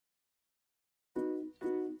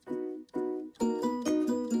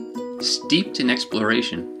Steeped in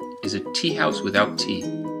exploration is a tea house without tea.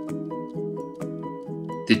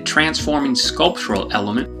 The transforming sculptural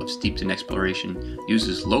element of Steeped in Exploration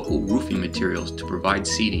uses local roofing materials to provide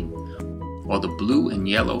seating, while the blue and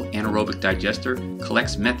yellow anaerobic digester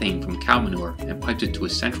collects methane from cow manure and pipes it to a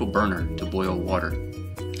central burner to boil water.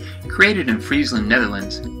 Created in Friesland,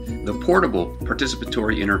 Netherlands, the portable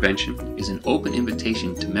participatory intervention is an open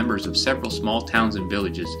invitation to members of several small towns and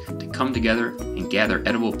villages to come together and gather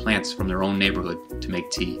edible plants from their own neighborhood to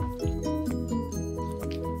make tea.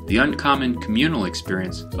 The uncommon communal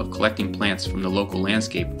experience of collecting plants from the local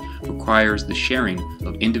landscape requires the sharing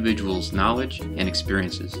of individuals' knowledge and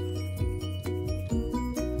experiences.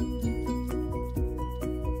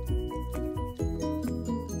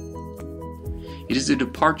 It is a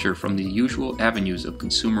departure from the usual avenues of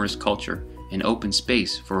consumerist culture and open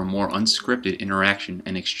space for a more unscripted interaction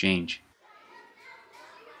and exchange.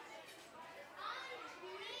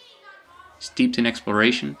 Steeped in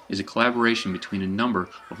Exploration is a collaboration between a number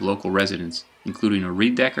of local residents, including a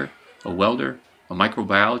reed decker, a welder, a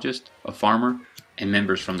microbiologist, a farmer, and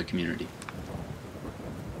members from the community.